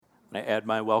I add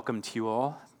my welcome to you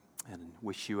all and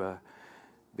wish you a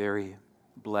very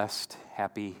blessed,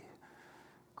 happy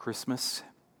Christmas.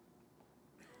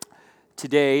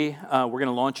 Today, we're going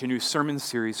to launch a new sermon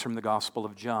series from the Gospel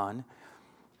of John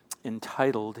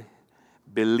entitled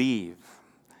Believe.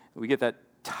 We get that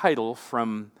title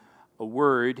from a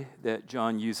word that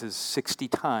John uses 60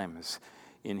 times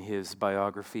in his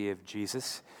biography of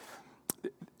Jesus.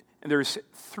 And there's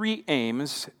three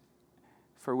aims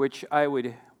for which I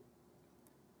would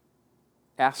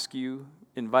ask you,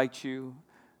 invite you,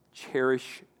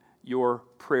 cherish your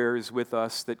prayers with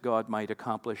us that God might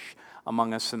accomplish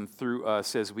among us and through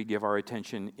us as we give our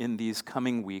attention in these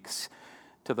coming weeks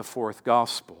to the fourth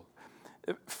gospel.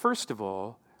 First of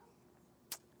all,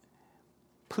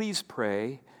 please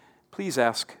pray, please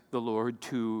ask the Lord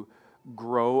to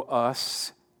grow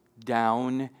us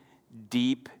down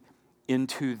deep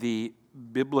into the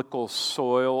biblical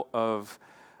soil of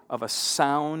a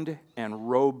sound and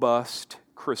robust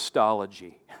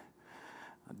Christology.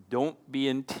 Don't be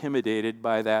intimidated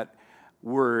by that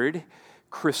word.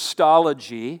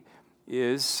 Christology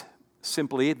is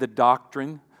simply the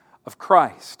doctrine of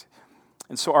Christ.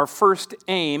 And so our first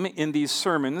aim in these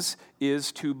sermons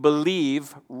is to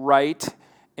believe right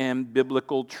and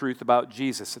biblical truth about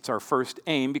Jesus. It's our first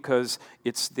aim because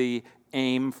it's the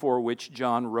aim for which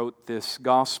John wrote this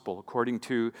gospel. According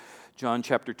to John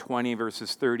chapter 20,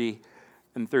 verses 30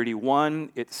 and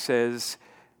 31, it says,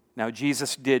 "Now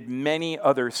Jesus did many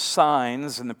other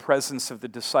signs in the presence of the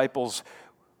disciples,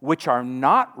 which are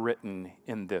not written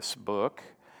in this book,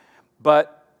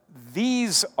 but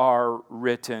these are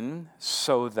written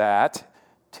so that,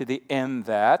 to the end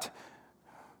that,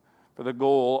 for the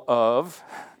goal of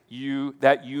you,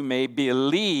 that you may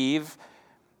believe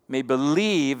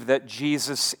that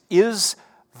Jesus is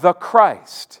the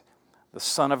Christ, the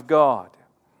Son of God."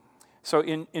 So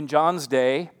in John's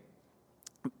day,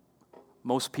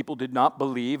 most people did not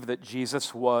believe that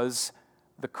Jesus was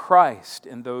the Christ,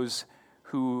 and those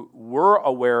who were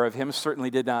aware of him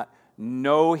certainly did not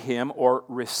know him or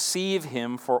receive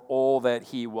him for all that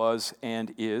he was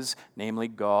and is, namely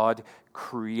God,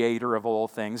 creator of all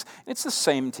things. It's the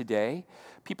same today.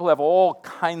 People have all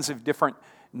kinds of different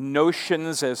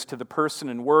notions as to the person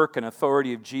and work and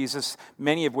authority of Jesus,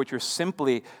 many of which are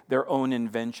simply their own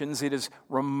inventions. It is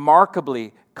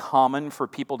remarkably common for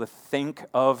people to think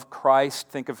of Christ,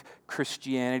 think of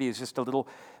Christianity as just a little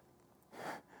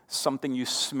something you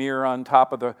smear on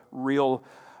top of the real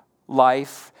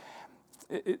life.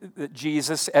 That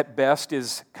Jesus, at best,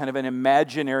 is kind of an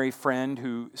imaginary friend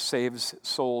who saves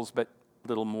souls, but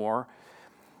little more.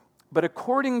 But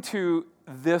according to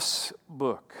this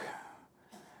book,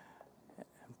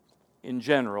 in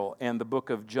general, and the book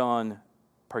of John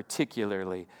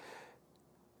particularly,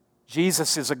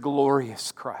 Jesus is a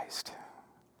glorious Christ.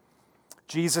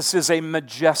 Jesus is a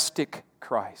majestic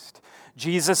Christ.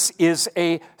 Jesus is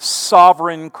a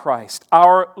sovereign Christ.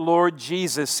 Our Lord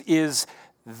Jesus is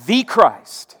the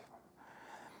Christ.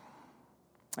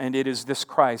 And it is this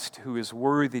Christ who is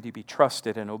worthy to be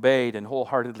trusted and obeyed and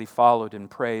wholeheartedly followed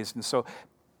and praised. And so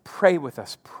pray with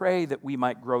us. Pray that we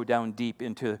might grow down deep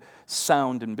into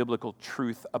sound and biblical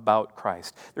truth about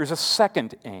Christ. There's a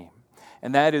second aim,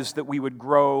 and that is that we would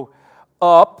grow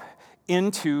up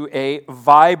into a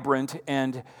vibrant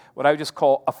and what I would just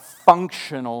call a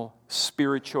functional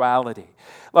spirituality.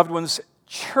 Loved ones,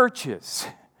 churches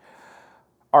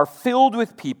are filled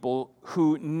with people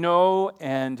who know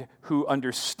and who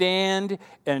understand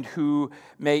and who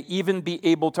may even be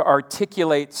able to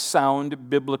articulate sound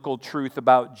biblical truth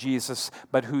about Jesus,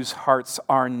 but whose hearts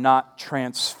are not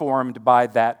transformed by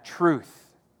that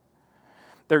truth.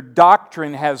 Their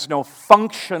doctrine has no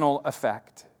functional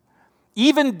effect.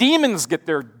 Even demons get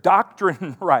their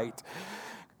doctrine right,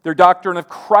 their doctrine of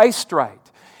Christ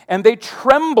right, and they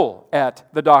tremble at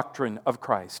the doctrine of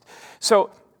Christ.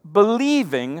 So,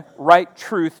 believing right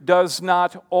truth does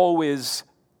not always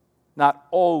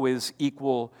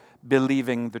equal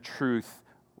believing the truth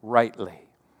rightly.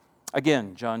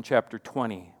 Again, John chapter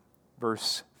 20,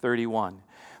 verse 31.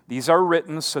 "These are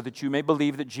written so that you may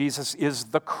believe that Jesus is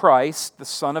the Christ, the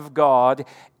Son of God,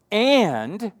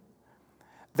 and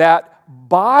that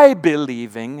by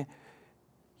believing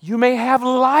you may have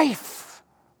life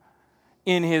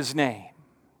in His name."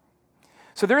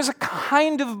 So there's a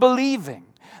kind of believing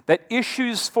that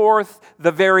issues forth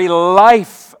the very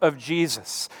life of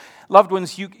Jesus. Loved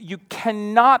ones, you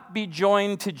cannot be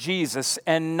joined to Jesus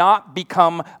and not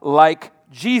become like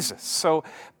Jesus. So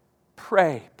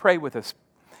pray with us.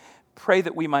 Pray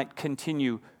that we might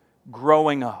continue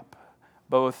growing up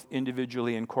both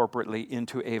individually and corporately,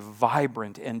 into a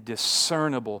vibrant and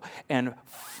discernible and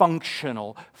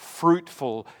functional,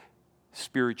 fruitful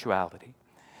spirituality.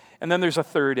 And then there's a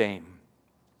third aim,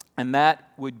 and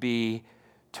that would be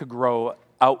to grow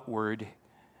outward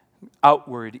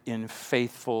in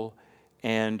faithful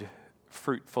and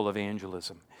fruitful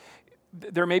evangelism.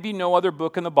 There may be no other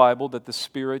book in the Bible that the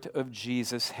Spirit of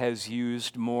Jesus has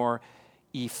used more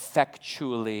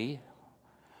effectually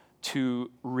to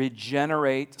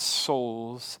regenerate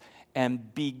souls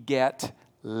and beget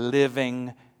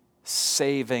living,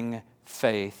 saving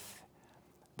faith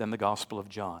than the Gospel of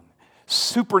John.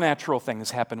 Supernatural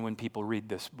things happen when people read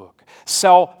this book.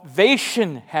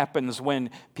 Salvation happens when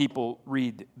people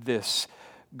read this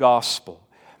gospel.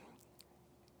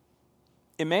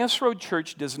 Emmaus Road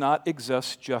Church does not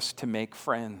exist just to make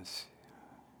friends.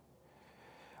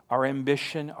 Our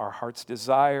ambition, our heart's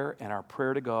desire, and our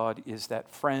prayer to God is that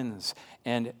friends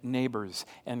and neighbors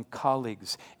and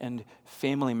colleagues and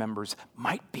family members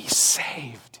might be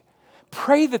saved.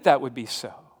 Pray that that would be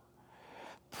so.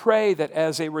 Pray that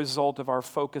as a result of our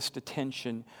focused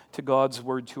attention to God's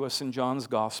word to us in John's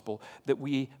gospel, that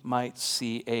we might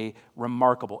see a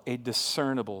remarkable, a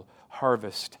discernible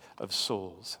harvest of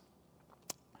souls.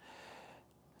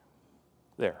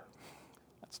 There.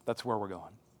 That's where we're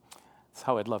going. That's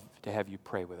how I'd love to have you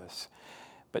pray with us.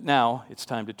 But now it's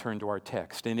time to turn to our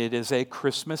text. And it is a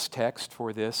Christmas text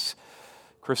for this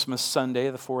Christmas Sunday,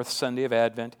 the fourth Sunday of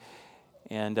Advent.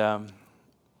 And I'm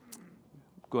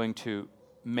going to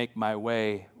make my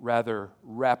way rather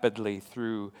rapidly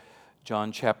through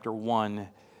John chapter 1,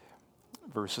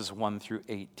 verses 1 through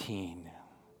 18.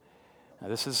 Now,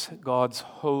 this is God's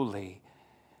holy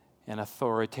and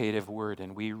authoritative word,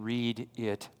 and we read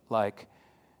it like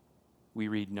we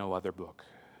read no other book.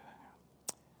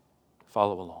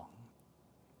 Follow along.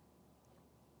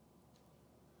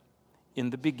 In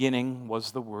the beginning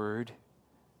was the Word,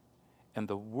 and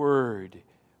the Word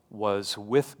was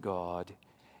with God,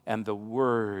 and the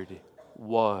Word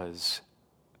was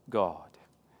God.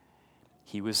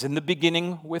 He was in the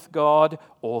beginning with God.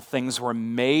 All things were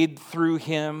made through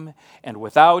him, and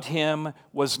without him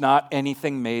was not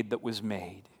anything made that was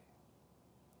made.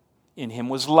 In him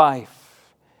was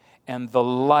life, and the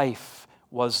life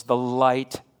was the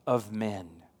light of men.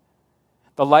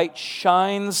 The light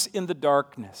shines in the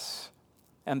darkness,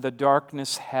 and the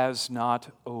darkness has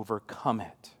not overcome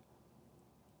it.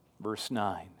 Verse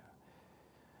 9.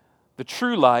 The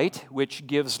true light, which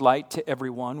gives light to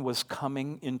everyone, was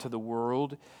coming into the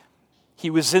world. He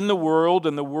was in the world,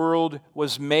 and the world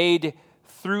was made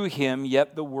through him,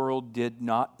 yet the world did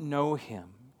not know him.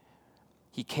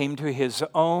 He came to his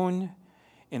own,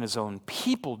 and his own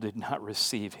people did not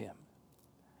receive him.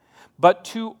 But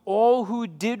to all who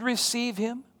did receive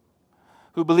him,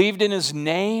 who believed in his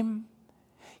name,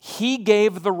 he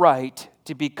gave the right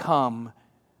to become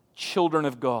children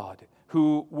of God,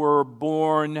 who were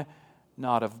born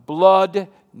not of blood,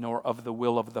 nor of the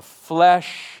will of the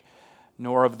flesh,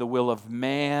 nor of the will of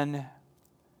man,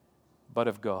 but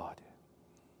of God.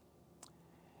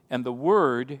 And the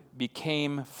Word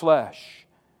became flesh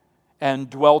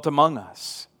and dwelt among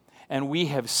us, and we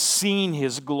have seen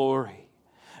his glory.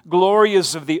 Glory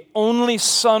is of the only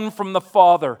Son from the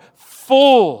Father,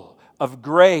 full of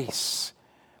grace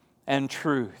and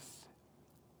truth.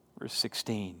 Verse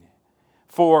 16.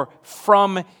 For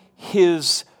from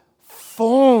his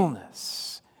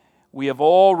fullness we have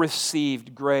all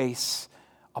received grace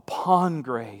upon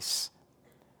grace.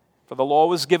 For the law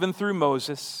was given through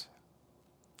Moses.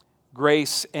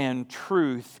 Grace and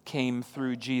truth came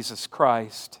through Jesus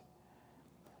Christ.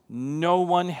 No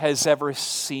one has ever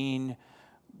seen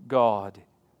God.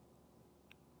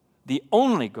 The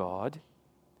only God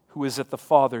who is at the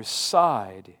Father's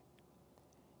side,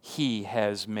 he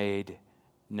has made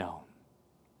known.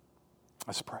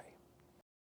 Let's pray.